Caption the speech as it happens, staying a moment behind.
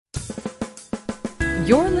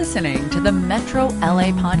You're listening to the Metro LA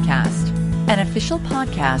Podcast, an official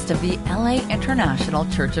podcast of the LA International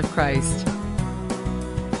Church of Christ.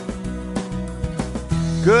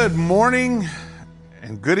 Good morning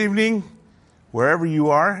and good evening, wherever you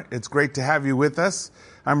are. It's great to have you with us.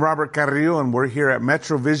 I'm Robert Carrillo, and we're here at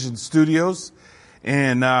Metro Vision Studios.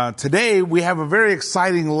 And today we have a very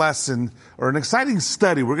exciting lesson, or an exciting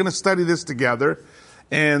study. We're going to study this together.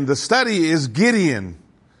 And the study is Gideon.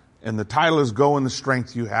 And the title is Go in the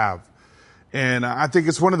Strength You Have. And I think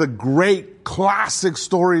it's one of the great classic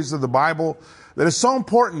stories of the Bible that is so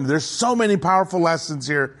important. There's so many powerful lessons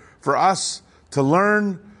here for us to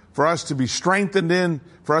learn, for us to be strengthened in,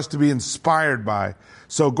 for us to be inspired by.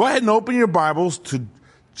 So go ahead and open your Bibles to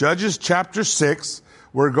Judges chapter 6.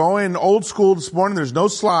 We're going old school this morning. There's no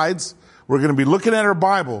slides. We're going to be looking at our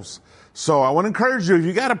Bibles. So I want to encourage you, if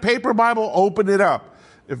you got a paper Bible, open it up.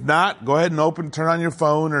 If not, go ahead and turn on your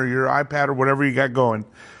phone or your iPad or whatever you got going.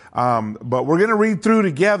 But we're going to read through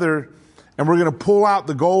together, and we're going to pull out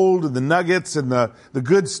the gold and the nuggets and the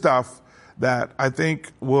good stuff that I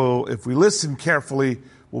think will, if we listen carefully,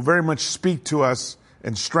 will very much speak to us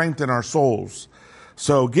and strengthen our souls.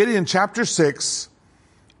 So Gideon chapter 6,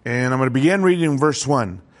 and I'm going to begin reading in verse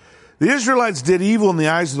 1. The Israelites did evil in the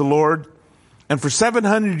eyes of the Lord, and for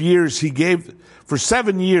 7 years he gave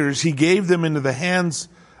them into the hands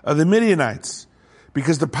of the Midianites.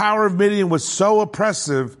 Because the power of Midian was so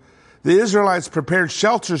oppressive, the Israelites prepared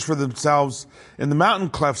shelters for themselves in the mountain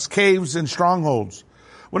clefts, caves, and strongholds.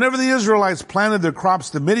 Whenever the Israelites planted their crops,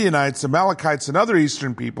 the Midianites, Amalekites, and other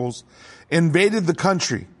eastern peoples invaded the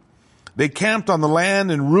country. They camped on the land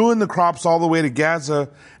and ruined the crops all the way to Gaza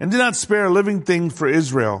and did not spare a living thing for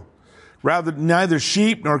Israel. Rather, neither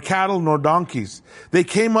sheep nor cattle nor donkeys. They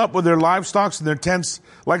came up with their livestock and their tents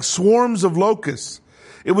like swarms of locusts.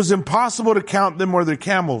 It was impossible to count them or their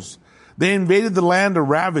camels. They invaded the land to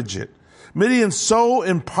ravage it. Midian so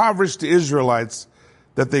impoverished the Israelites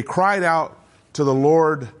that they cried out to the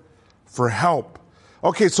Lord for help.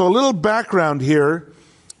 Okay, so a little background here.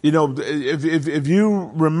 You know, if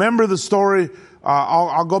you remember the story,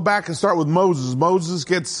 I'll go back and start with Moses. Moses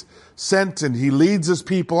gets sent and he leads his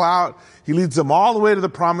people out. He leads them all the way to the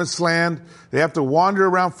promised land. They have to wander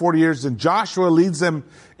around 40 years, and Joshua leads them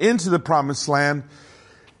into the promised land.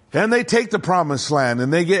 And they take the promised land,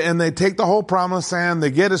 and they take the whole promised land.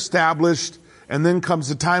 They get established, and then comes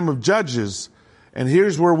the time of Judges. And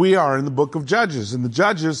here's where we are in the book of Judges. In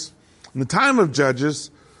the time of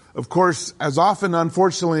Judges, of course, as often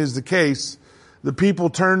unfortunately is the case, the people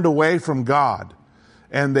turned away from God,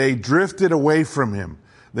 and they drifted away from Him.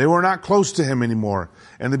 They were not close to Him anymore,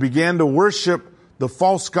 and they began to worship the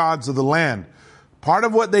false gods of the land. Part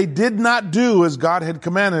of what they did not do, as God had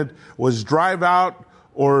commanded, was drive out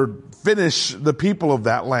or finish the people of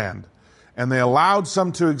that land. And they allowed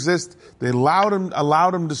some to exist. They allowed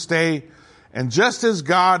them to stay. And just as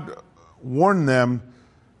God warned them,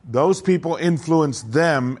 those people influenced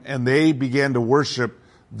them, and they began to worship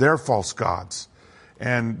their false gods.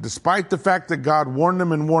 And despite the fact that God warned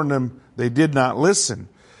them, they did not listen.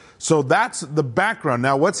 So that's the background.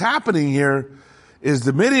 Now what's happening here is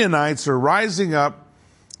the Midianites are rising up.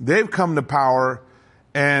 They've come to power.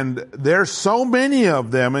 And there's so many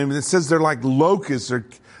of them. I mean, it says they're like locusts.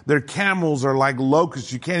 Their camels are like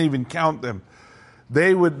locusts. You can't even count them.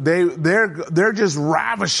 They're just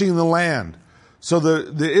ravishing the land. So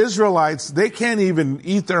the Israelites, they can't even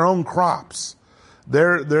eat their own crops.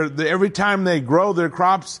 Every time they grow their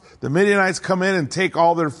crops, the Midianites come in and take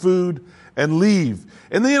all their food and leave.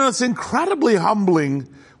 And then, it's incredibly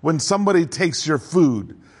humbling when somebody takes your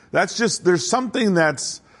food. There's something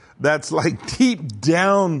that's like deep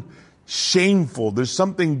down shameful. There's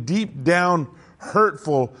something deep down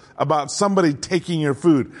hurtful about somebody taking your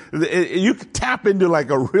food. You could tap into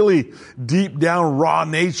like a really deep down raw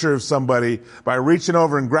nature of somebody by reaching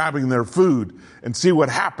over and grabbing their food and see what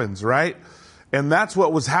happens, right? And that's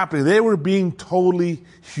what was happening. They were being totally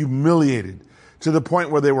humiliated to the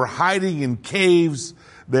point where they were hiding in caves.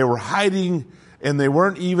 They were hiding. And they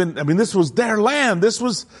weren't even, this was their land. This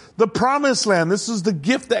was the promised land. This was the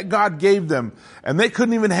gift that God gave them. And they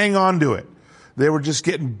couldn't even hang on to it. They were just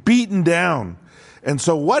getting beaten down. And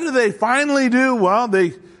so what do they finally do? Well,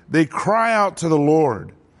 they cry out to the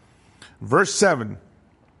Lord. Verse 7.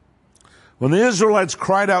 When the Israelites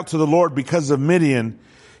cried out to the Lord because of Midian,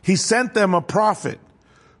 He sent them a prophet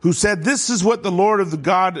who said, "This is what the Lord of the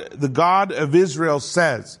God of Israel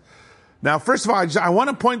says." Now, first of all, I want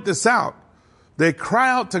to point this out. They cry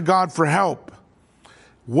out to God for help.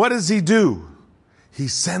 What does He do? He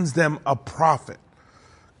sends them a prophet.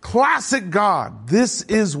 Classic God. This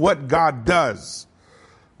is what God does.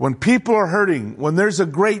 When people are hurting, when there's a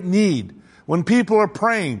great need, when people are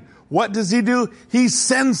praying, what does he do? He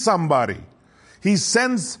sends somebody. He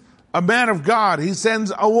sends a man of God. He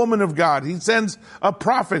sends a woman of God. He sends a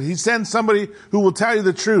prophet. He sends somebody who will tell you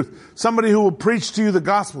the truth. Somebody who will preach to you the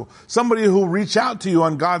gospel. Somebody who will reach out to you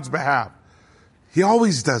on God's behalf. He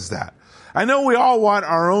always does that. I know we all want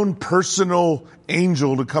our own personal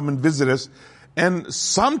angel to come and visit us. And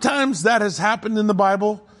sometimes that has happened in the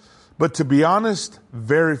Bible. But to be honest,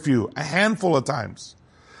 very few. A handful of times.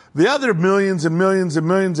 The other millions and millions and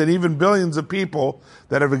millions and even billions of people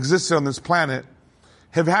that have existed on this planet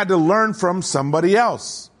have had to learn from somebody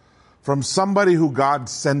else. From somebody who God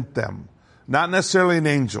sent them. Not necessarily an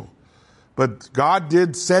angel. But God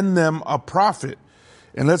did send them a prophet.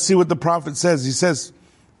 And let's see what the prophet says. He says,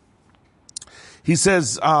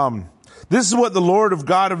 this is what the Lord of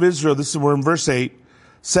God of Israel, this is where in verse 8,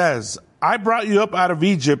 says, I brought you up out of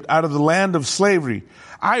Egypt, out of the land of slavery.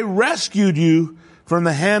 I rescued you from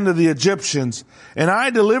the hand of the Egyptians, and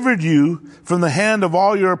I delivered you from the hand of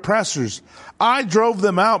all your oppressors. I drove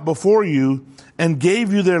them out before you and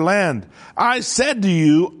gave you their land. I said to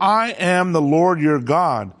you, I am the Lord your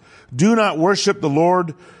God. Do not worship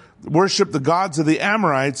the gods of the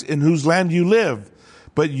Amorites in whose land you live.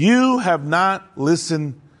 But you have not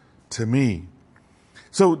listened to me.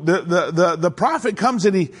 So the prophet comes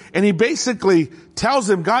and he basically tells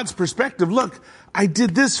him God's perspective. Look, I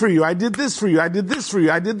did this for you. I did this for you. I did this for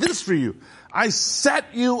you. I did this for you. I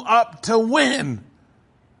set you up to win.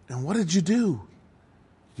 And what did you do?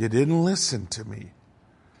 You didn't listen to me.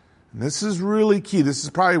 And this is really key. This is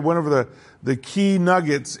probably one of the key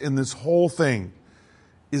nuggets in this whole thing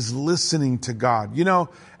is listening to God. You know,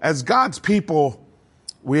 as God's people,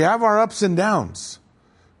 we have our ups and downs.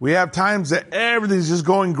 We have times that everything's just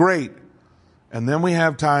going great. And then we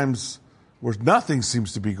have times where nothing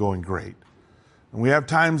seems to be going great. And we have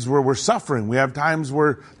times where we're suffering. We have times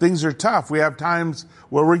where things are tough. We have times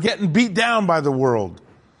where we're getting beat down by the world.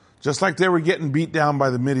 Just like they were getting beat down by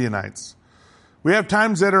the Midianites. We have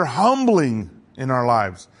times that are humbling in our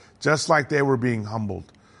lives. Just like they were being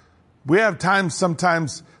humbled. We have times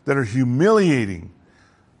sometimes that are humiliating.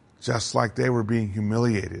 Just like they were being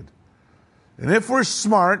humiliated. And if we're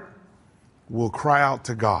smart, we'll cry out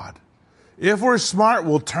to God. If we're smart,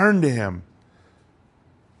 we'll turn to Him.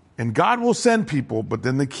 And God will send people, but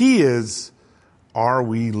then the key is, are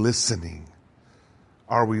we listening?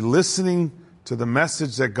 Are we listening to the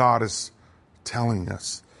message that God is telling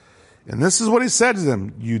us? And this is what He said to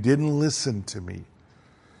them. You didn't listen to me.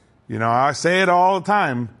 You know, I say it all the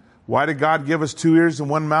time. Why did God give us 2 ears and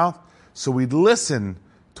 1 mouth? So we'd listen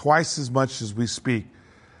twice as much as we speak.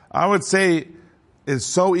 I would say it's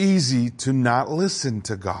so easy to not listen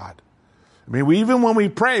to God. I mean, even when we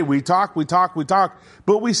pray, we talk, but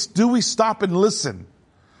do we stop and listen?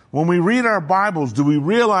 When we read our Bibles, do we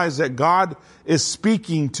realize that God is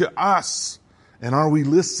speaking to us? And are we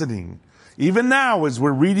listening? Even now, as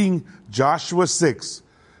we're reading Joshua 6,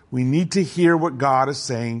 we need to hear what God is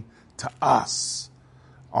saying to us.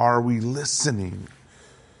 Are we listening?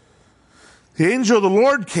 The angel of the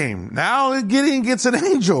Lord came. Now Gideon gets an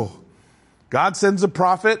angel. God sends a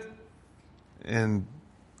prophet, and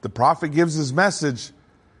the prophet gives his message.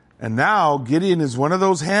 And now Gideon is one of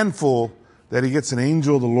those handful that he gets an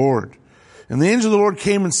angel of the Lord. And the angel of the Lord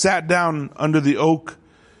came and sat down under the oak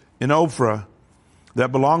in Ophrah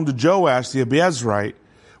that belonged to Joash the Abiezrite,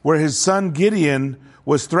 where his son Gideon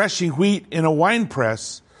was threshing wheat in a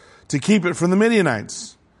winepress to keep it from the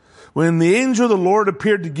Midianites. When the angel of the Lord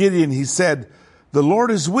appeared to Gideon, he said, "The Lord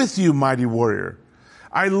is with you, mighty warrior."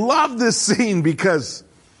 I love this scene because,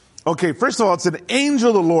 okay, first of all, it's an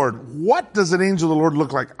angel of the Lord. What does an angel of the Lord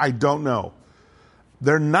look like? I don't know.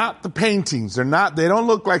 They're not the paintings. They don't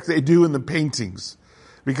look like they do in the paintings.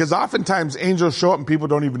 Because oftentimes angels show up and people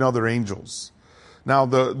don't even know they're angels. Now,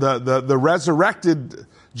 the resurrected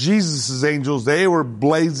Jesus' angels, they were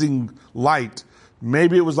blazing light.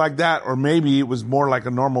 Maybe it was like that, or maybe it was more like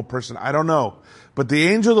a normal person. I don't know. But the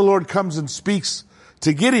angel of the Lord comes and speaks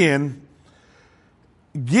to Gideon.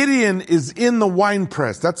 Gideon is in the wine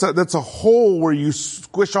press. That's a hole where you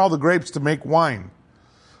squish all the grapes to make wine.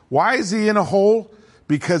 Why is he in a hole?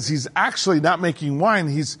 Because he's actually not making wine.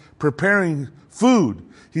 He's preparing food.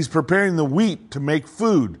 He's preparing the wheat to make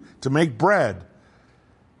food, to make bread.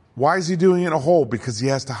 Why is he doing it in a hole? Because he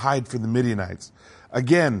has to hide from the Midianites.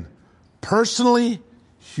 Again, personally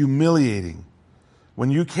humiliating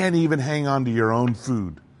when you can't even hang on to your own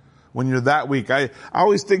food. When you're that weak. I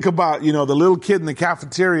always think about, the little kid in the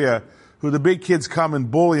cafeteria who the big kids come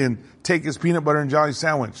and bully and take his peanut butter and jelly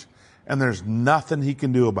sandwich. And there's nothing he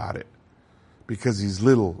can do about it because he's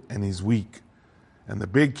little and he's weak. And the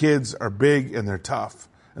big kids are big and they're tough.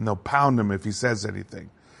 And they'll pound him if he says anything.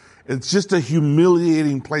 It's just a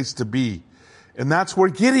humiliating place to be. And that's where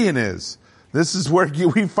Gideon is. This is where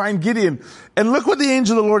we find Gideon. And look what the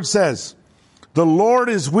angel of the Lord says. The Lord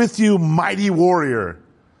is with you, mighty warrior.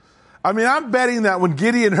 I mean, I'm betting that when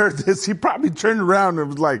Gideon heard this, he probably turned around and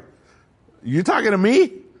was like, you talking to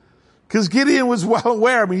me? Because Gideon was well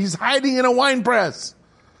aware. I mean, he's hiding in a wine press.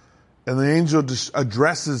 And the angel just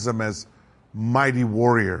addresses him as mighty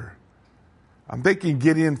warrior. I'm thinking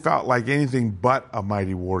Gideon felt like anything but a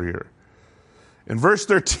mighty warrior. In verse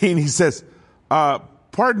 13, he says,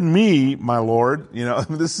 pardon me, my Lord. You know,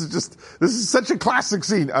 this is such a classic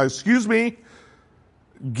scene. Excuse me,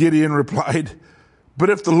 Gideon replied, but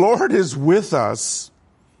if the Lord is with us,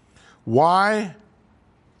 why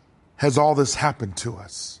has all this happened to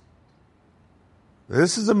us?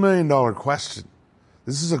 This is $1 million question.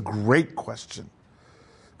 This is a great question.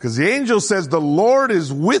 Because the angel says, the Lord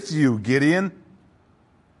is with you, Gideon.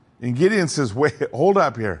 And Gideon says, wait, hold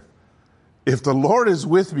up here. If the Lord is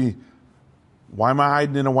with me, why am I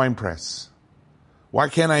hiding in a wine press? Why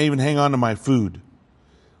can't I even hang on to my food?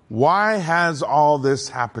 Why has all this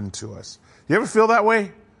happened to us? You ever feel that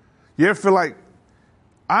way? You ever feel like,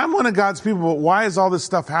 I'm one of God's people, but why is all this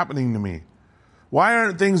stuff happening to me? Why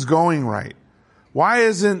aren't things going right? Why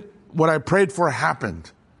isn't what I prayed for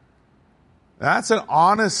happened? That's an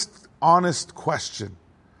honest question.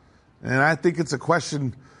 And I think it's a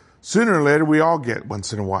question sooner or later we all get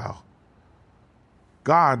once in a while.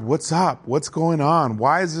 God, what's up? What's going on?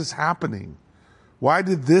 Why is this happening? Why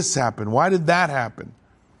did this happen? Why did that happen?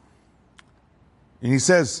 And he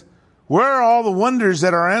says, where are all the wonders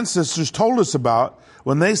that our ancestors told us about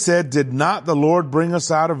when they said, did not the Lord bring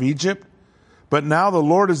us out of Egypt? But now the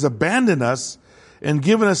Lord has abandoned us and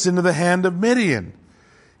given us into the hand of Midian.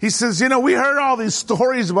 He says, we heard all these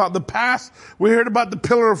stories about the past. We heard about the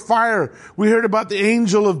pillar of fire. We heard about the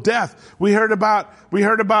angel of death. We heard about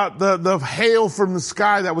the hail from the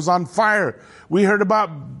sky that was on fire. We heard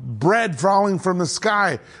about bread falling from the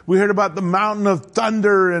sky. We heard about the mountain of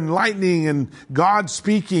thunder and lightning and God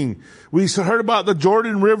speaking. We heard about the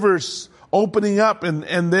Jordan rivers opening up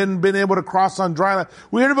and then being able to cross on dry land.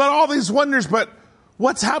 We heard about all these wonders, but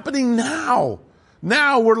what's happening now?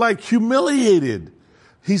 Now we're like humiliated.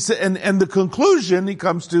 He said, and the conclusion he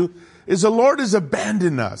comes to is the Lord has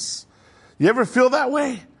abandoned us. You ever feel that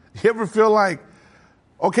way? You ever feel like,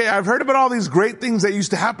 okay, I've heard about all these great things that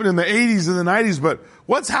used to happen in the 80s and the 90s, but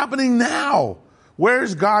what's happening now?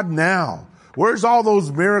 Where's God now? Where's all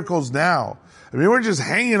those miracles now? I mean, we're just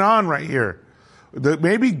hanging on right here.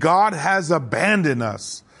 Maybe God has abandoned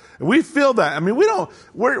us. And we feel that. I mean,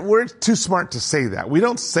 we're too smart to say that. We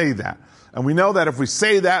don't say that. And we know that if we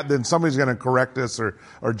say that, then somebody's going to correct us or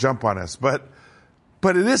jump on us. But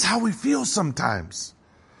it is how we feel sometimes.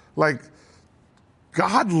 Like,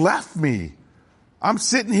 God left me. I'm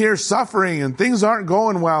sitting here suffering and things aren't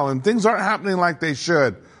going well and things aren't happening like they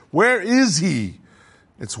should. Where is he?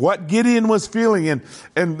 It's what Gideon was feeling.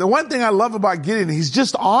 And the one thing I love about Gideon, he's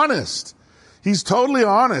just honest. He's totally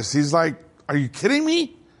honest. He's like, are you kidding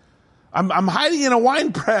me? I'm hiding in a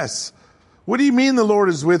wine press. What do you mean the Lord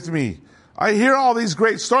is with me? I hear all these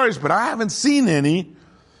great stories, but I haven't seen any.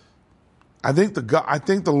 I think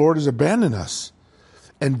the Lord has abandoned us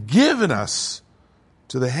and given us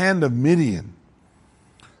to the hand of Midian.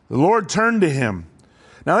 The Lord turned to him.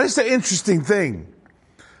 Now, this is an interesting thing.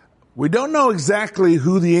 We don't know exactly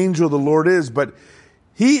who the angel of the Lord is, but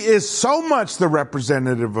he is so much the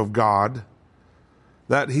representative of God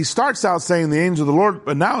that he starts out saying the angel of the Lord,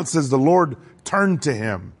 but now it says the Lord turned to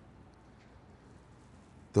him.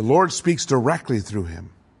 The Lord speaks directly through him.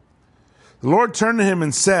 The Lord turned to him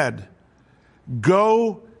and said,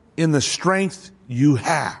 go in the strength you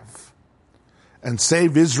have and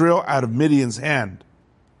save Israel out of Midian's hand.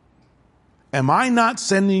 Am I not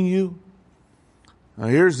sending you? Now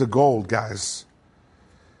here's the gold, guys.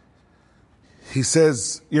 He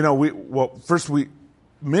says, Gideon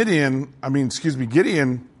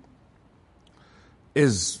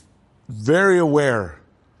is very aware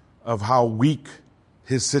of how weak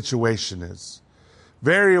his situation is.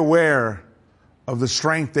 Very aware of the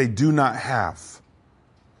strength they do not have.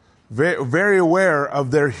 Very, very aware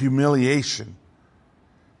of their humiliation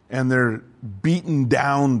and their beaten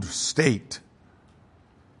down state.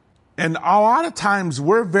 And a lot of times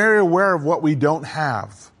we're very aware of what we don't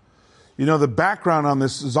have. The background on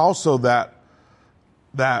this is also that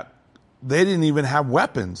they didn't even have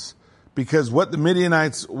weapons, because what the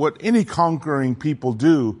Midianites, what any conquering people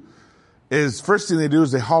do is, first thing they do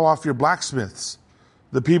is they haul off your blacksmiths,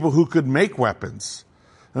 the people who could make weapons.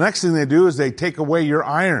 The next thing they do is they take away your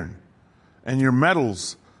iron and your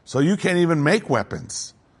metals, so you can't even make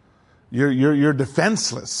weapons. You're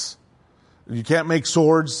defenseless. You can't make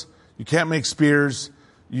swords. You can't make spears.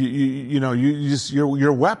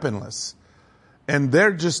 You're weaponless. And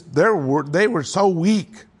they were so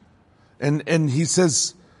weak. And he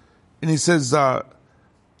says,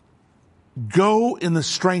 go in the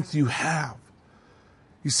strength you have.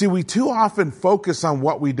 You see, we too often focus on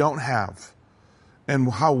what we don't have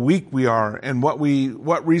and how weak we are and what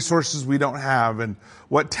resources we don't have and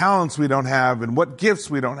what talents we don't have and what gifts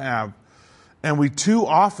we don't have. And we too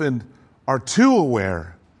often are too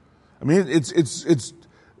aware. I mean, it's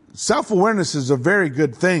self-awareness is a very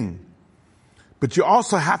good thing, but you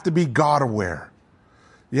also have to be God aware.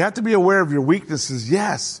 You have to be aware of your weaknesses.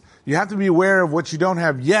 Yes. You have to be aware of what you don't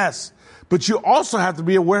have. Yes. But you also have to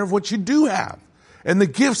be aware of what you do have and the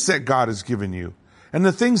gifts that God has given you and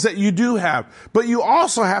the things that you do have. But you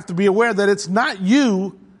also have to be aware that it's not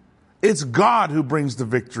you, it's God who brings the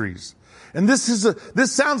victories. And this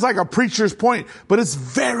sounds like a preacher's point, but it's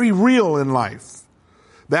very real in life.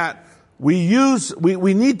 That we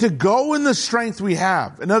need to go in the strength we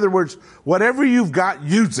have. In other words, whatever you've got,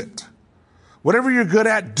 use it. Whatever you're good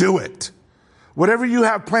at, do it. Whatever you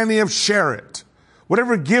have plenty of, share it.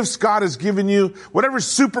 Whatever gifts God has given you, whatever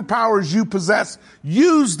superpowers you possess,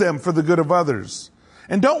 use them for the good of others.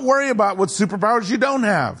 And don't worry about what superpowers you don't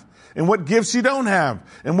have, and what gifts you don't have,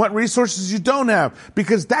 and what resources you don't have,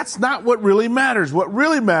 because that's not what really matters. What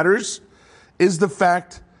really matters is the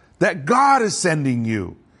fact that God is sending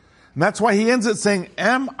you. And that's why he ends it saying,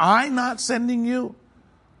 am I not sending you?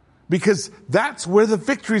 Because that's where the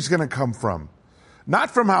victory is going to come from.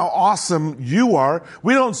 Not from how awesome you are.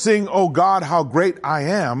 We don't sing, oh God, how great I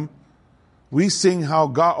am. We sing, oh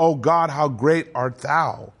God, how great art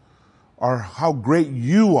thou, or how great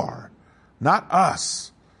you are. Not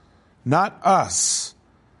us. Not us.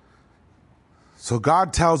 So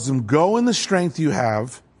God tells them, go in the strength you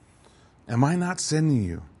have. Am I not sending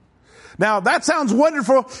you? Now that sounds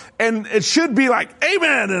wonderful, and it should be like,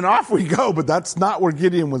 amen, and off we go, but that's not where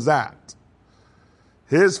Gideon was at.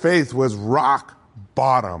 His faith was rock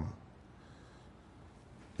bottom.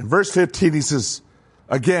 In verse 15, he says,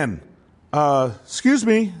 again, excuse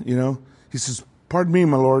me, he says, pardon me,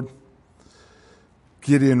 my Lord.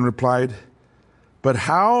 Gideon replied, but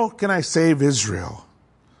how can I save Israel?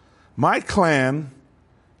 My clan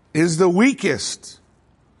is the weakest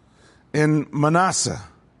in Manasseh,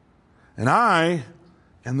 and I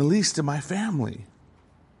am the least in my family.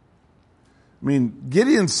 I mean,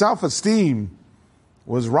 Gideon's self-esteem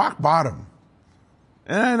was rock bottom.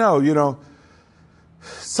 And I know,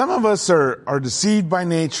 some of us are deceived by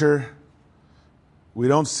nature. We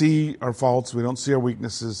don't see our faults. We don't see our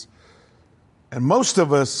weaknesses. And most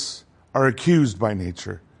of us are accused by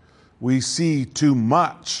nature. We see too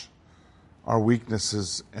much our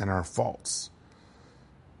weaknesses and our faults.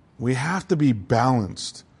 We have to be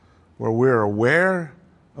balanced, where we're aware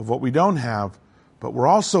of what we don't have, but we're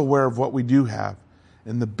also aware of what we do have.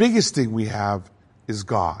 And the biggest thing we have is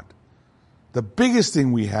God. The biggest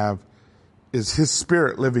thing we have is his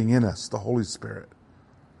Spirit living in us, the Holy Spirit.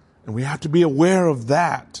 And we have to be aware of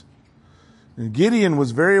that. And Gideon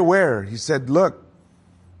was very aware. He said, look,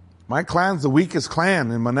 my clan's the weakest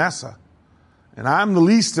clan in Manasseh, and I'm the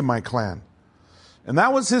least in my clan. And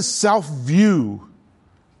that was his self-view.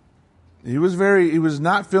 He was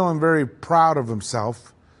not feeling very proud of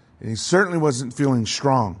himself, and he certainly wasn't feeling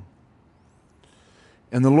strong.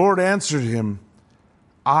 And the Lord answered him,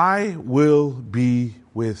 I will be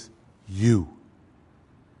with you.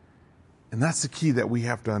 And that's the key that we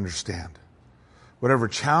have to understand. Whatever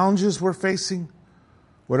challenges we're facing,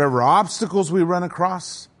 whatever obstacles we run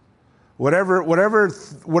across, whatever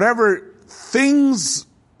things,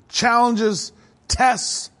 challenges,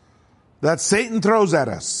 tests that Satan throws at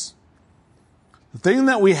us, the thing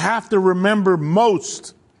that we have to remember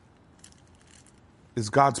most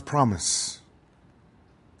is God's promise.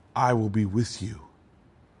 I will be with you.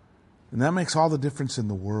 And that makes all the difference in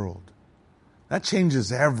the world. That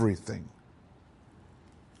changes everything.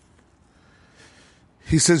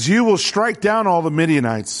 He says, you will strike down all the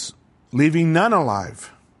Midianites, leaving none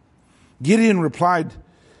alive. Gideon replied,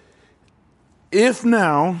 if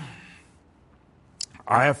now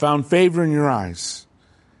I have found favor in your eyes,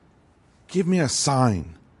 give me a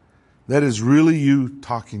sign that is really you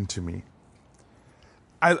talking to me.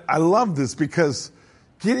 I love this because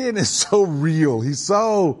Gideon is so real. He's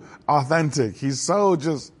so authentic. He's so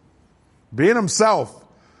just being himself.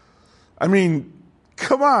 I mean,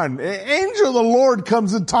 come on. An angel of the Lord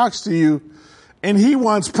comes and talks to you, and he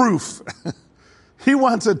wants proof. He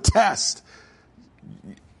wants a test.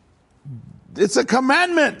 It's a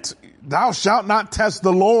commandment. thou shalt not test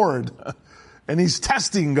the Lord. And he's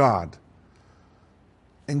testing God.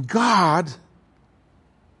 And God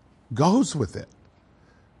goes with it.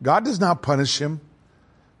 God does not punish him.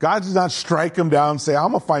 God does not strike him down and say,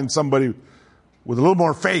 I'm going to find somebody with a little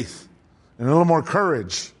more faith and a little more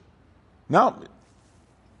courage. No,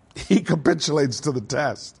 he capitulates to the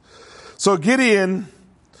test. So Gideon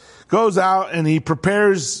goes out and he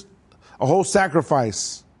prepares a whole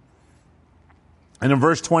sacrifice. And in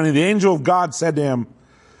verse 20, the angel of God said to him,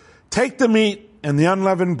 take the meat and the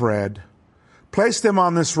unleavened bread, place them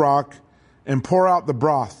on this rock, and pour out the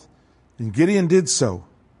broth. And Gideon did so.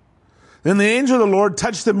 Then the angel of the Lord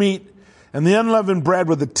touched the meat and the unleavened bread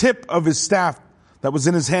with the tip of his staff that was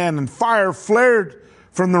in his hand, and fire flared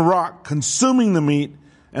from the rock, consuming the meat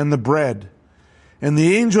and the bread. And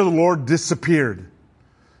the angel of the Lord disappeared.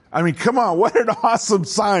 I mean, come on, what an awesome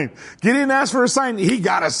sign. Gideon asked for a sign, he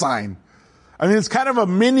got a sign. I mean, it's kind of a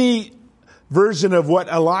mini version of what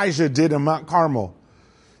Elijah did in Mount Carmel.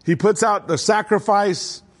 He puts out the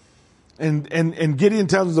sacrifice, and Gideon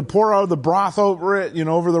tells him to pour out the broth over it,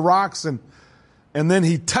 over the rocks, and then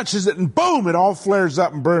he touches it, and boom, it all flares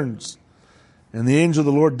up and burns. And the angel of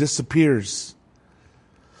the Lord disappears.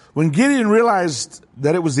 When Gideon realized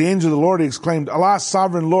that it was the angel of the Lord, he exclaimed, Alas,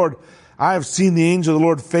 sovereign Lord, I have seen the angel of the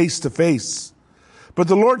Lord face to face. But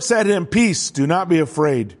the Lord said to him, peace, do not be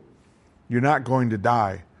afraid. You're not going to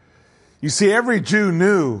die. You see, every Jew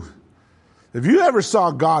knew if you ever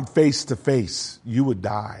saw God face to face, you would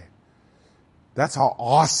die. That's how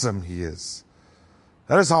awesome he is.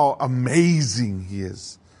 That is how amazing he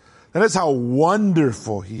is. That is how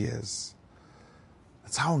wonderful he is.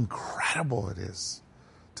 That's how incredible it is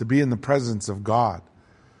to be in the presence of God.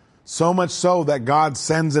 So much so that God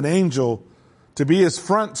sends an angel to be his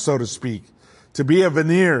front, so to speak, to be a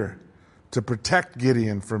veneer, to protect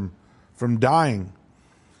Gideon from dying.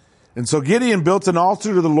 And so Gideon built an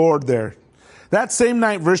altar to the Lord there. That same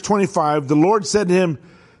night, verse 25, the Lord said to him,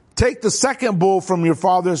 take the second bull from your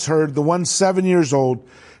father's herd, the one 7 years old,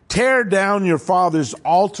 tear down your father's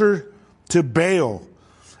altar to Baal,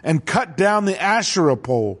 and cut down the Asherah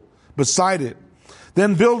pole beside it.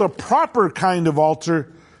 Then build a proper kind of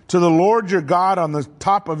altar to the Lord your God on the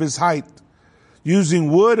top of his height.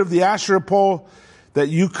 Using wood of the Asherah pole that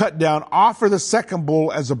you cut down, offer the second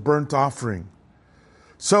bull as a burnt offering.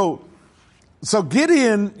 So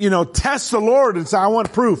Gideon, tests the Lord and says, I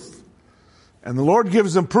want proof. And the Lord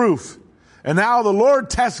gives him proof. And now the Lord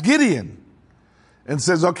tests Gideon and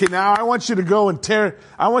says, okay, now I want you to go and tear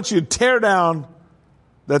down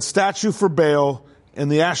that statue for Baal and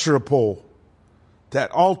the Asherah pole,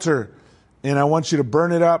 that altar, and I want you to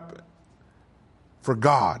burn it up for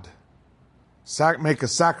God. Make a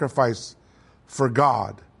sacrifice for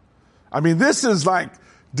God. I mean, this is like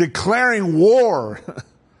declaring war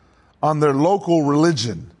on their local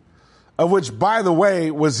religion, of which, by the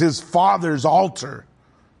way, was his father's altar.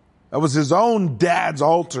 That was his own dad's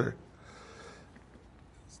altar.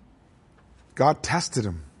 God tested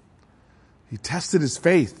him. He tested his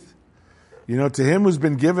faith. To him who's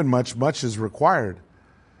been given much, much is required.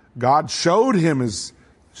 God showed him his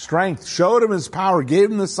strength, showed him his power,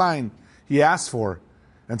 gave him the sign he asked for,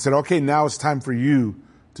 and said, okay, now it's time for you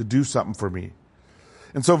to do something for me.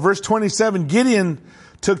 And so verse 27, Gideon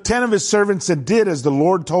took 10 of his servants and did as the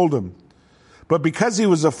Lord told him. But because he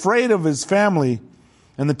was afraid of his family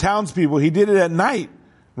and the townspeople, he did it at night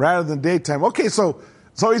rather than daytime. Okay, so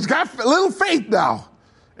he's got a little faith now.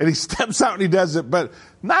 And he steps out and he does it, but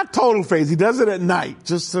not total faith. He does it at night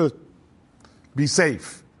just to be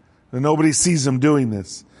safe. And nobody sees him doing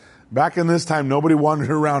this. Back in this time, nobody wandered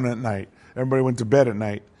around at night. Everybody went to bed at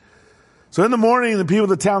night. So in the morning, the people of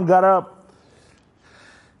the town got up,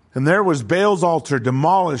 and there was Baal's altar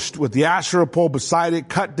demolished with the Asherah pole beside it,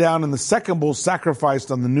 cut down, and the second bull sacrificed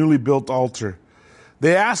on the newly built altar.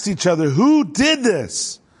 They asked each other, who did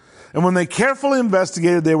this? And when they carefully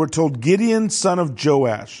investigated, they were told, Gideon, son of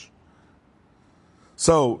Joash.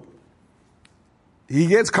 So he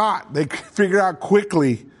gets caught. They figure out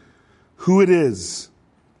quickly who it is.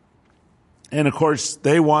 And of course,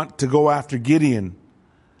 they want to go after Gideon.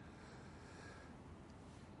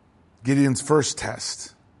 Gideon's first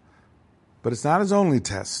test. But it's not his only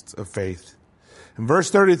test of faith. In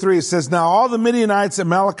verse 33, it says, now all the Midianites,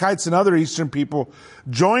 Amalekites, and other eastern people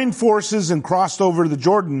joined forces and crossed over the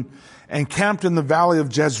Jordan and camped in the valley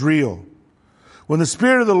of Jezreel. When the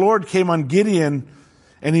Spirit of the Lord came on Gideon,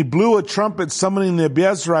 and he blew a trumpet summoning the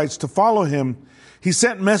Abiezrites to follow him, he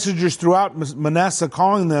sent messengers throughout Manasseh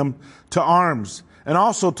calling them to arms, and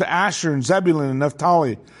also to Asher and Zebulun and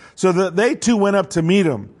Naphtali, so that they too went up to meet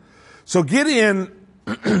him. So Gideon,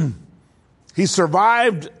 he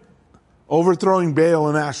survived overthrowing Baal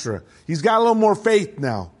and Asherah. He's got a little more faith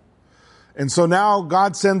now. And so now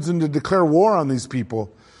God sends him to declare war on these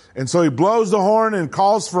people. And so he blows the horn and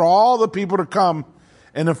calls for all the people to come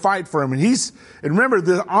and to fight for him. And remember,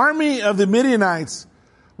 the army of the Midianites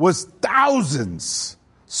was thousands.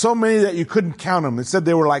 So many that you couldn't count them. It said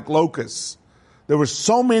they were like locusts. There were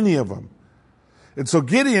so many of them. And so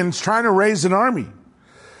Gideon's trying to raise an army.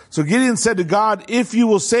 So Gideon said to God, if you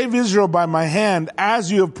will save Israel by my hand,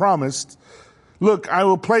 as you have promised, look, I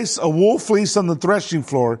will place a wool fleece on the threshing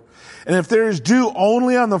floor. And if there is dew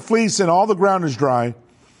only on the fleece and all the ground is dry,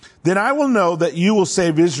 then I will know that you will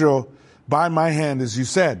save Israel by my hand, as you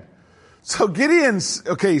said. So Gideon,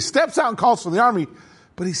 he steps out and calls for the army,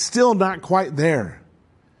 but he's still not quite there.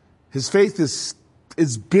 His faith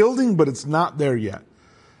is building, but it's not there yet.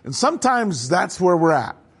 And sometimes that's where we're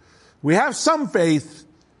at. We have some faith,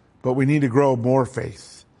 but we need to grow more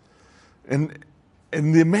faith. And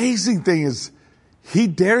the amazing thing is, he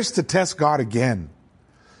dares to test God again.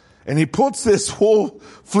 And he puts this wool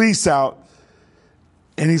fleece out,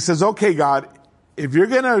 and he says, okay, God, if you're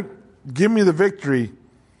going to give me the victory,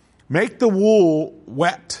 make the wool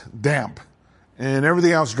wet, damp, and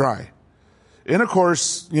everything else dry. And of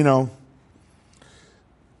course,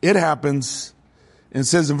 it happens. And it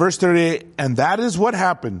says in verse 38, and that is what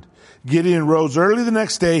happened. Gideon rose early the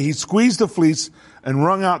next day. He squeezed the fleece and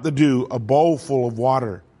wrung out the dew, a bowl full of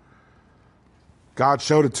water. God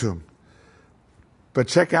showed it to him. But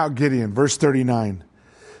check out Gideon, verse 39.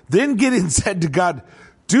 Then Gideon said to God,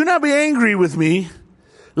 do not be angry with me.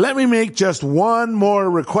 Let me make just one more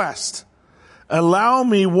request. Allow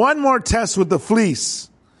me one more test with the fleece.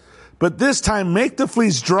 But this time make the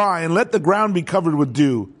fleece dry and let the ground be covered with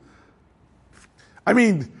dew. I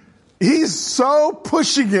mean, he's so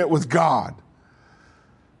pushing it with God.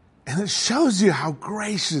 And it shows you how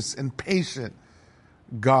gracious and patient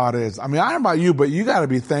God is. I mean, I don't know about you, but you got to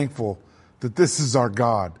be thankful that this is our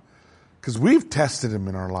God. Because we've tested him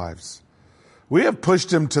in our lives. We have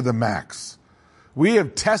pushed him to the max. We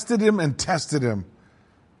have tested him and tested him.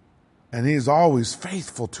 And he's always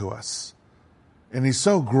faithful to us. And he's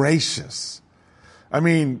so gracious. I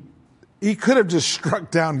mean, he could have just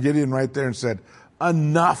struck down Gideon right there and said,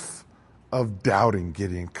 enough of doubting,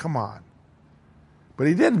 Gideon. Come on. But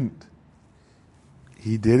he didn't.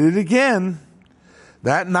 He did it again.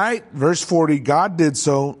 That night, verse 40, God did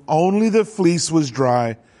so. Only the fleece was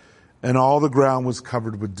dry and all the ground was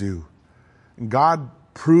covered with dew. And God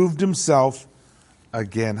proved himself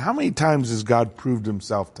again. How many times has God proved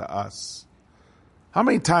himself to us? How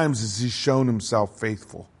many times has he shown himself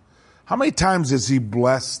faithful? How many times has he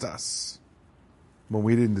blessed us when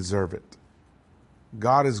we didn't deserve it?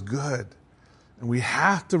 God is good. And we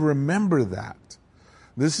have to remember that.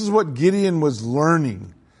 This is what Gideon was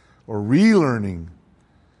learning or relearning,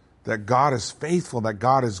 that God is faithful, that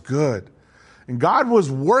God is good. And God was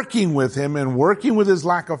working with him and working with his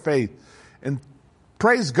lack of faith. And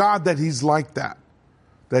praise God that he's like that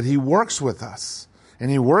he works with us. And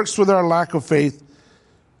he works with our lack of faith.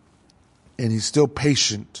 And he's still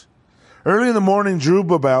patient. Early in the morning,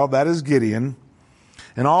 Jerubbaal, that is Gideon,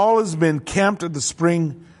 and all his men camped at the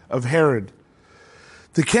spring of Harod.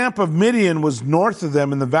 The camp of Midian was north of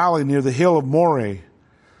them in the valley near the hill of Moreh.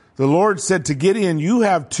 The Lord said to Gideon, you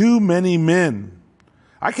have too many men.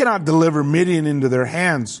 I cannot deliver Midian into their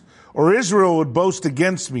hands, or Israel would boast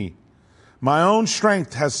against me. My own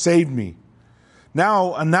strength has saved me.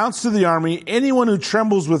 Now announce to the army, anyone who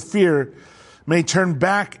trembles with fear may turn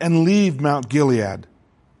back and leave Mount Gilead.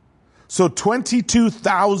 So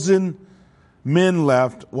 22,000 men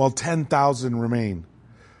left, while 10,000 remain.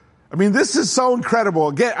 I mean, this is so incredible.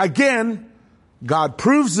 Again, God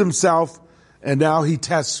proves himself, and now he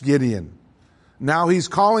tests Gideon. Now he's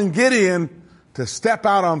calling Gideon to step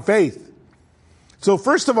out on faith. So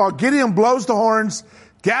first of all, Gideon blows the horns,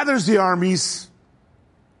 gathers the armies,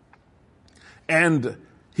 and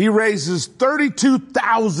he raises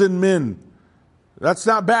 32,000 men. That's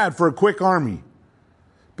not bad for a quick army,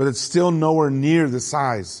 but it's still nowhere near the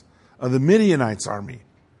size of the Midianites' army.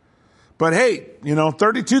 But hey,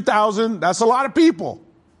 32,000, that's a lot of people.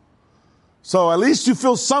 So at least you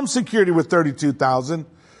feel some security with 32,000.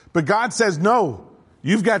 But God says, no,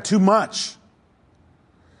 you've got too much.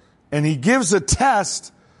 And he gives a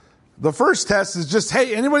test. The first test is just,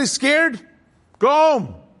 hey, anybody scared? Go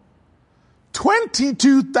home.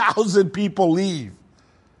 22,000 people leave.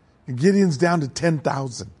 And Gideon's down to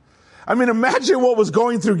 10,000. I mean, imagine what was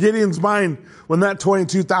going through Gideon's mind when that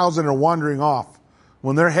 22,000 are wandering off,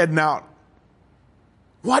 when they're heading out.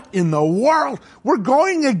 What in the world? We're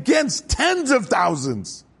going against tens of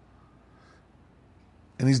thousands.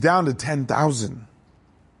 And he's down to 10,000.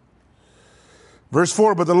 Verse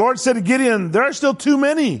 4, but the Lord said to Gideon, there are still too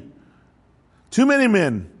many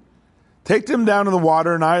men. Take them down to the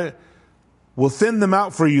water, and I will thin them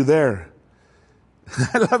out for you there.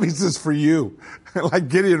 I love he says for you. Like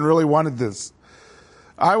Gideon really wanted this.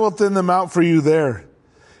 I will thin them out for you there.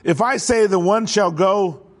 If I say the one shall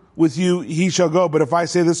go with you, he shall go. But if I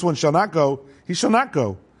say this one shall not go, he shall not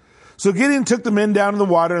go. So Gideon took the men down to the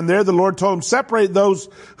water, and there the Lord told him, separate those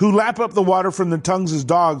who lap up the water from their tongues as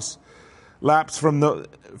dogs laps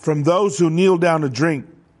from those who kneel down to drink.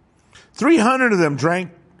 300 of them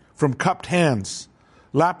drank from cupped hands,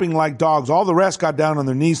 lapping like dogs. All the rest got down on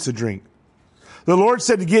their knees to drink. The Lord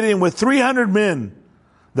said to Gideon, with 300 men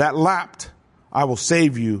that lapped, I will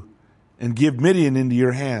save you and give Midian into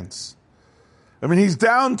your hands. I mean, he's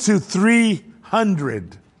down to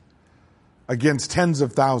 300 against tens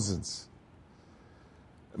of thousands.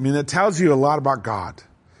 I mean, that tells you a lot about God.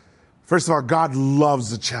 First of all, God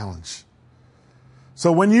loves a challenge.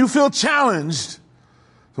 So when you feel challenged,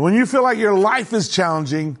 so when you feel like your life is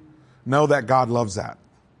challenging, know that God loves that.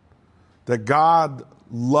 That God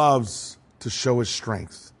loves to show his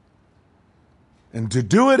strength. And to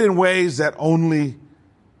do it in ways that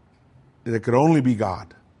could only be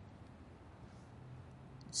God.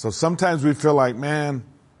 So sometimes we feel like, man,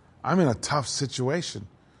 I'm in a tough situation.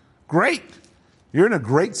 Great. You're in a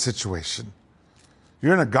great situation.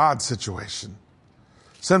 You're in a God situation.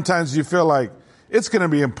 Sometimes you feel like it's going to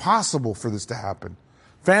be impossible for this to happen.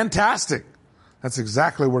 Fantastic. That's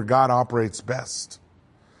exactly where God operates best.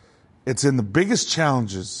 It's in the biggest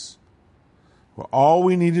challenges where all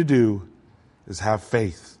we need to do is have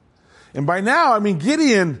faith. And by now, I mean,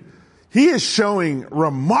 Gideon, he is showing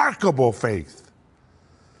remarkable faith.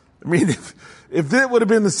 I mean, if that would have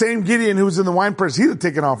been the same Gideon who was in the wine press, he'd have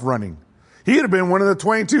taken off running. He'd have been one of the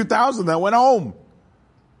 22,000 that went home.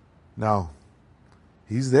 No,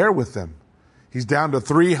 he's there with them. He's down to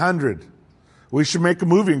 300. We should make a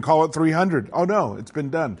movie and call it 300. Oh no, it's been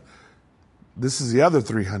done. This is the other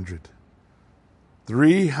 300.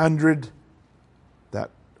 300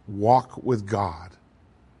 that walk with God.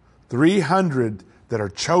 300 that are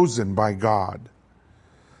chosen by God.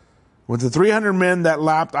 With the 300 men that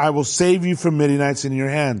lapped, I will save you from Midianites in your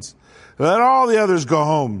hands. Let all the others go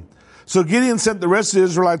home. So Gideon sent the rest of the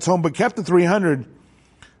Israelites home, but kept the 300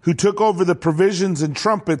 who took over the provisions and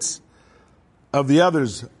trumpets of the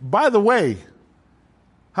others. By the way,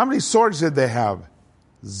 how many swords did they have?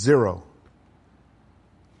 0.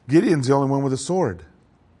 Gideon's the only one with a sword.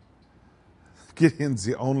 Gideon's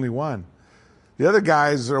the only one. The other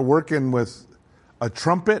guys are working with a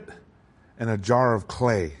trumpet and a jar of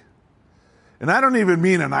clay. And I don't even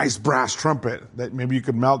mean a nice brass trumpet that maybe you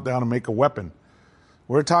could melt down and make a weapon.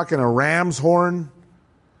 We're talking a ram's horn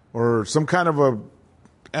or some kind of a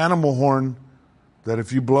animal horn that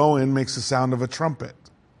if you blow in makes the sound of a trumpet.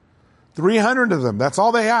 300 of them, that's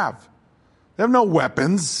all they have. They have no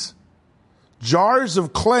weapons. Jars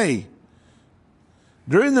of clay.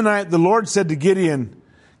 During the night, the Lord said to Gideon,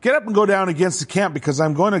 get up and go down against the camp because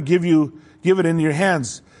I'm going to give it into your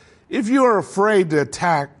hands. If you are afraid to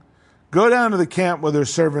attack, go down to the camp with their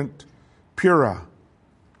servant Purah.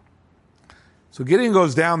 So Gideon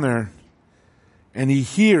goes down there and he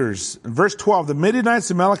hears, in verse 12, the Midianites,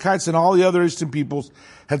 the Amalekites, and all the other eastern peoples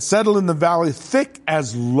had settled in the valley thick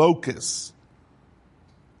as locusts.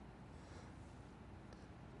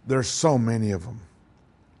 There's so many of them.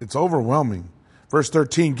 It's overwhelming. Verse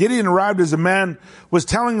 13, Gideon arrived as a man was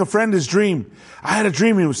telling a friend his dream. I had a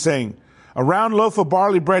dream, he was saying. A round loaf of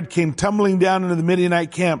barley bread came tumbling down into the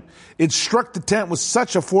Midianite camp. It struck the tent with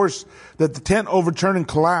such a force that the tent overturned and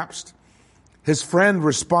collapsed. His friend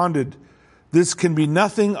responded, this can be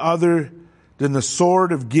nothing other than the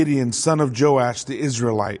sword of Gideon, son of Joash, the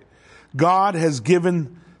Israelite. God has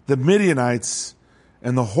given the Midianites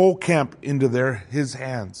and the whole camp into his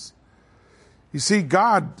hands. You see,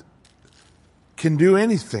 God can do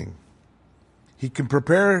anything. He can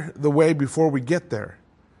prepare the way before we get there.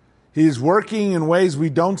 He is working in ways we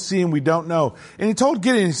don't see and we don't know. And he told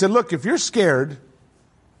Gideon, he said, look, if you're scared,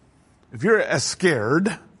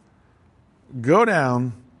 go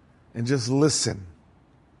down and just listen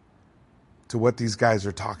to what these guys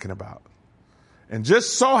are talking about. And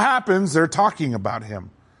just so happens they're talking about him.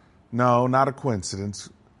 No, not a coincidence.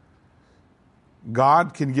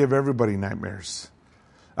 God can give everybody nightmares.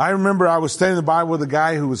 I remember I was studying the Bible with a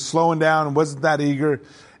guy who was slowing down and wasn't that eager.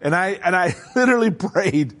 And I literally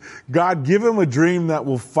prayed, God, give him a dream that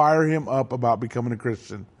will fire him up about becoming a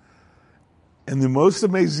Christian. And the most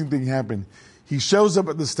amazing thing happened. He shows up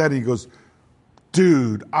at the study. He goes,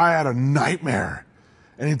 dude, I had a nightmare.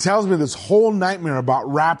 And he tells me this whole nightmare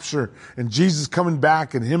about rapture and Jesus coming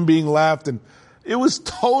back and him being left. And It was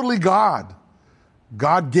totally God.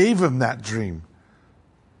 God gave him that dream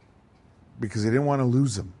because he didn't want to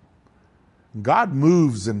lose him. God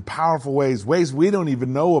moves in powerful ways we don't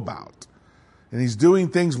even know about. And he's doing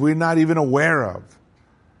things we're not even aware of.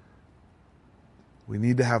 We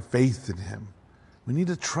need to have faith in him. We need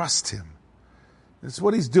to trust him. That's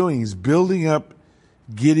what he's doing. He's building up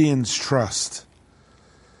Gideon's trust.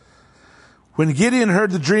 When Gideon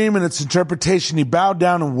heard the dream and its interpretation, he bowed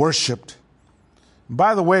down and worshiped. And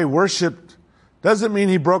by the way, worship doesn't mean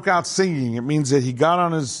he broke out singing. It means that he got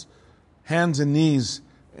on his hands and knees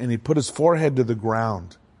and he put his forehead to the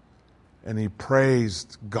ground and he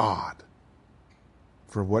praised God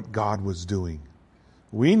for what God was doing.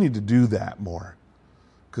 We need to do that more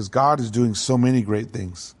because God is doing so many great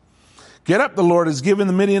things. Get up, the Lord has given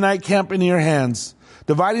the Midianite camp into your hands.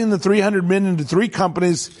 Dividing the 300 men into 3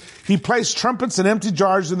 companies, he placed trumpets and empty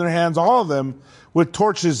jars in their hands, all of them with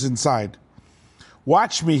torches inside.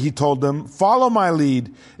 Watch me, he told them. Follow my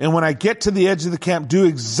lead. And when I get to the edge of the camp, do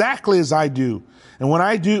exactly as I do. And when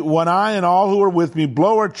I and all who are with me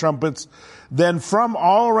blow our trumpets, then from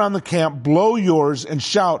all around the camp, blow yours and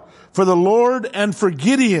shout for the Lord and for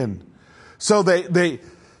Gideon. So they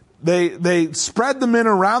spread the men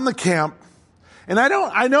around the camp. And I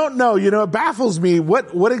don't know, it baffles me.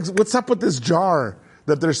 What's up with this jar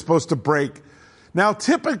that they're supposed to break? Now,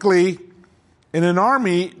 typically, in an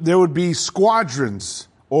army, there would be squadrons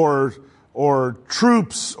or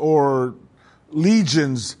troops or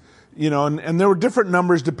legions, and there were different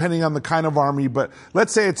numbers depending on the kind of army, but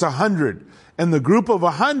let's say it's 100. And the group of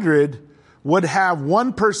 100 would have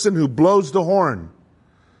one person who blows the horn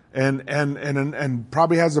and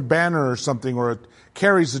probably has a banner or something or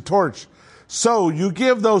carries a torch. So you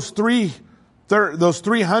give those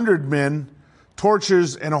 300 men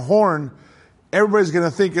torches and a horn, everybody's going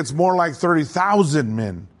to think it's more like 30,000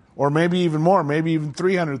 men, or maybe even more, maybe even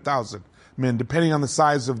 300,000 men, depending on the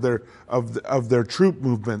size of their troop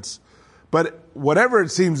movements. But whatever it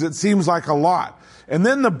seems like a lot. And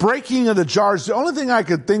then the breaking of the jars, the only thing I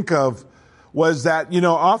could think of was that,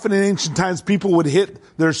 often in ancient times people would hit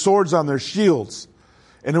their swords on their shields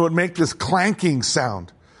and it would make this clanking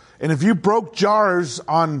sound. And if you broke jars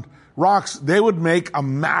on rocks, they would make a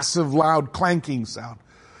massive, loud clanking sound.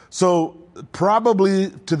 So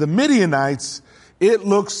probably to the Midianites, it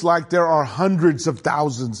looks like there are hundreds of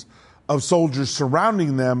thousands of soldiers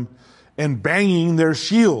surrounding them and banging their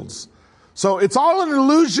shields. So it's all an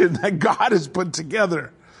illusion that God has put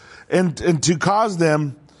together and to cause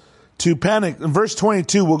them to panic. In verse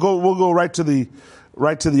 22, we'll go right to the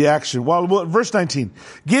action. Well, verse 19,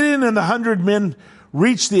 Gideon and the 100 men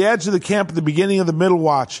reached the edge of the camp at the beginning of the middle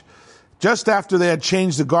watch. Just after they had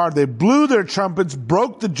changed the guard, they blew their trumpets,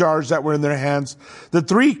 broke the jars that were in their hands. The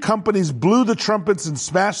 3 companies blew the trumpets and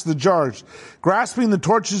smashed the jars. Grasping the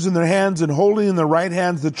torches in their hands and holding in their right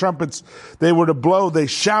hands the trumpets they were to blow, they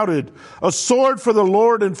shouted, "A sword for the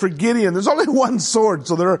Lord and for Gideon." There's only one sword,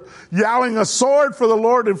 so they're yelling, "A sword for the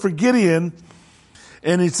Lord and for Gideon."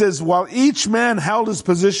 And he says, while each man held his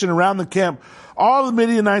position around the camp, all the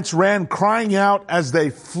Midianites ran, crying out as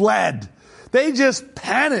they fled. They just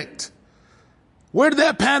panicked. Where did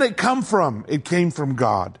that panic come from? It came from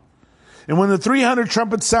God. And when the 300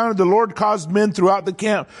 trumpets sounded, the Lord caused men throughout the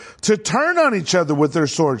camp to turn on each other with their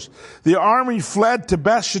swords. The army fled to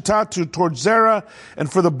Beth-Shittah toward Zerah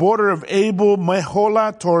and for the border of Abel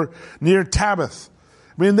Meholah near Tabbath.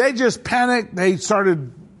 I mean, they just panicked. They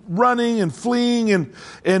started running and fleeing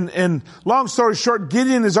and long story short,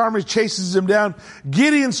 Gideon, his army chases him down.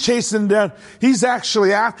 Gideon's chasing him down. He's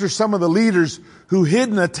actually after some of the leaders who hid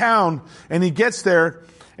in a town, and he gets there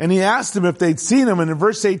and he asked them if they'd seen him. And in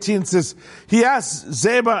verse 18 it says, he asked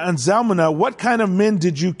Zebah and Zalmunna, "What kind of men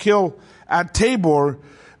did you kill at Tabor?"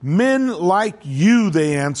 "Men like you,"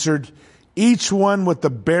 they answered, "each one with the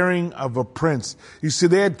bearing of a prince." You see,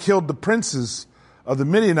 they had killed the princes of the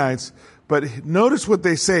Midianites, but notice what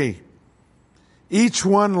they say. Each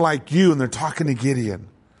one like you, and they're talking to Gideon.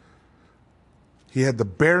 He had the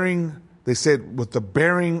bearing, they said, with the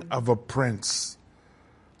bearing of a prince.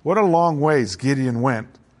 What a long ways Gideon went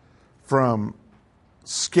from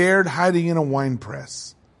scared, hiding in a wine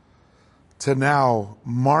press, to now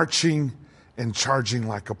marching and charging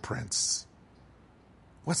like a prince.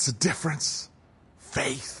 What's the difference?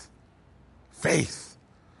 Faith. Faith.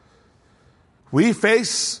 We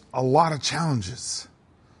face a lot of challenges.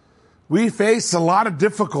 We face a lot of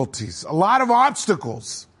difficulties, a lot of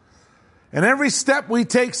obstacles. And every step we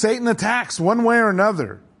take, Satan attacks one way or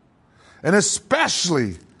another. And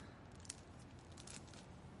especially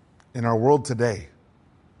in our world today,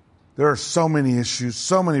 there are so many issues,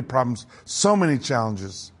 so many problems, so many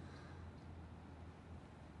challenges.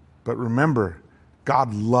 But remember,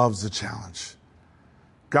 God loves a challenge.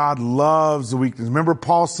 God loves the weakness. Remember,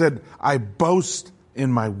 Paul said, I boast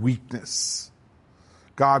in my weakness.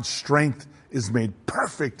 God's strength is made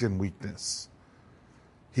perfect in weakness.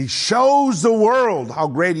 He shows the world how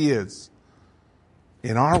great he is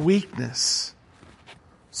in our weakness.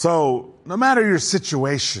 So no matter your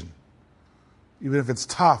situation, even if it's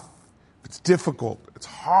tough, if it's difficult, it's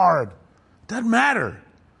hard, it doesn't matter,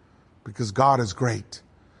 because God is great.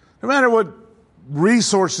 No matter what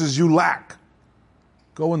resources you lack,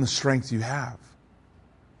 go in the strength you have.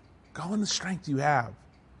 Go in the strength you have.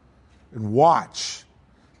 And watch.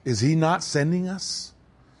 Is he not sending us?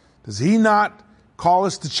 Does he not call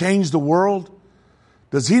us to change the world?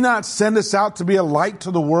 Does he not send us out to be a light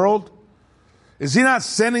to the world? Is he not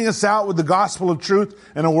sending us out with the gospel of truth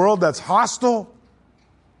in a world that's hostile?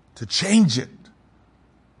 To change it.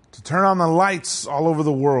 To turn on the lights all over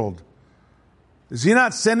the world. Is he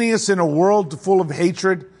not sending us in a world full of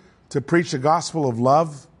hatred to preach a gospel of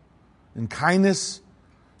love and kindness?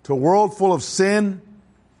 To a world full of sin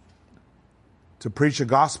to preach a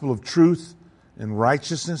gospel of truth and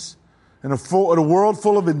righteousness? In a world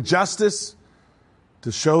full of injustice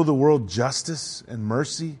to show the world justice and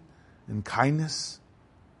mercy and kindness?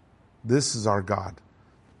 This is our God.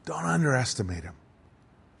 Don't underestimate him.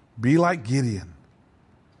 Be like Gideon.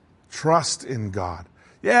 Trust in God.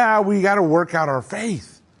 Yeah, we got to work out our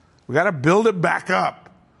faith. We got to build it back up.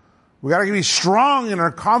 We got to be strong in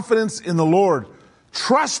our confidence in the Lord,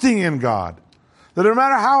 trusting in God. That no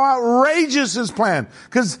matter how outrageous his plan,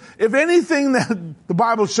 because if anything that the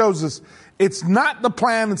Bible shows us, it's not the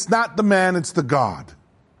plan, it's not the man, it's the God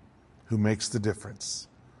who makes the difference.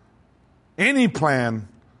 Any plan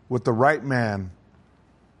with the right man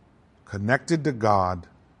connected to God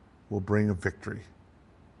will bring a victory.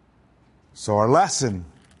 So our lesson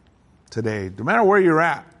today, no matter where you're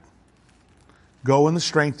at, go in the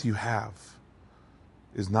strength you have.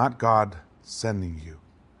 Is not God sending you?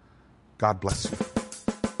 God bless you.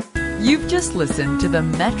 You've just listened to the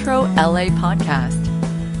Metro LA podcast.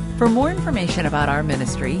 For more information about our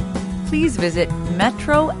ministry, please visit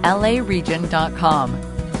metrolaregion.com.